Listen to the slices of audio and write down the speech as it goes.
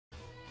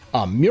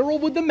A mural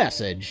with the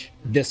message.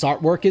 This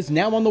artwork is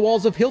now on the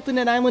walls of Hilton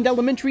and Island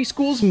Elementary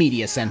School's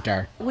Media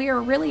Center. We are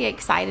really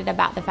excited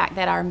about the fact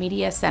that our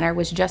Media Center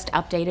was just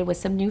updated with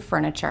some new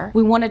furniture.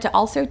 We wanted to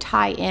also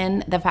tie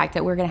in the fact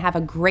that we're going to have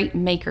a great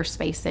maker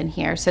space in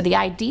here. So the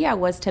idea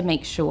was to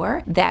make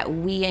sure that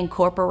we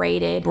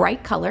incorporated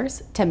bright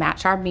colors to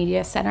match our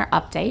Media Center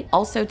update,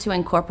 also to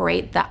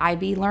incorporate the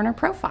IB learner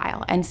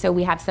profile. And so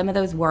we have some of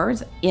those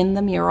words in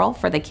the mural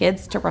for the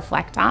kids to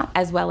reflect on,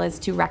 as well as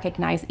to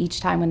recognize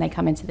each time when they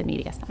come into the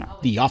Media Center.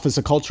 The Office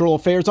of Cultural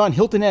Affairs on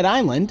Hilton Head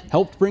Island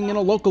helped bring in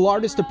a local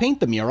artist to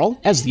paint the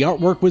mural. As the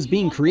artwork was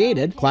being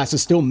created,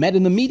 classes still met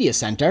in the Media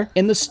Center,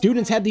 and the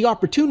students had the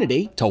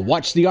opportunity to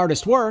watch the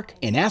artist work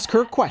and ask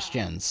her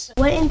questions.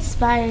 What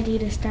inspired you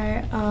to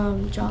start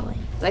drawing?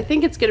 I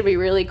think it's going to be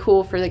really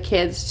cool for the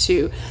kids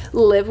to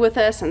live with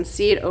us and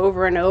see it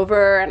over and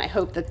over, and I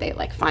hope that they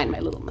find my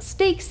little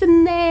mistakes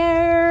in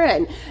there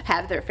and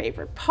have their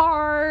favorite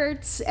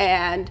parts,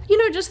 and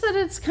just that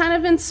it's kind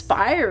of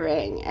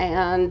inspiring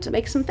and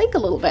makes them think a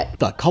little bit.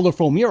 The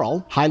colorful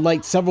mural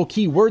highlights several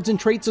key words and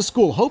traits the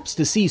school hopes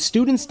to see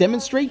students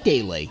demonstrate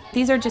daily.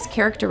 These are just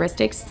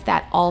characteristics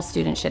that all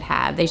students should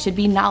have. They should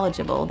be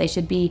knowledgeable, they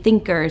should be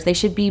thinkers, they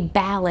should be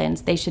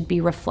balanced, they should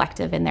be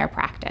reflective in their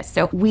practice.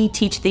 So we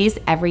teach these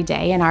every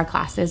day in our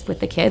classes with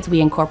the kids.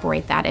 We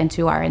incorporate that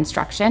into our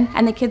instruction,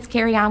 and the kids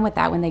carry on with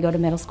that when they go to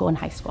middle school and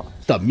high school.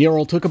 The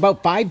mural took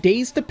about 5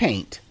 days to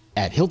paint.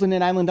 At Hilton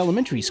and Island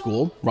Elementary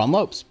School, Ron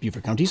Lopes,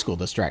 Beaufort County School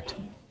District.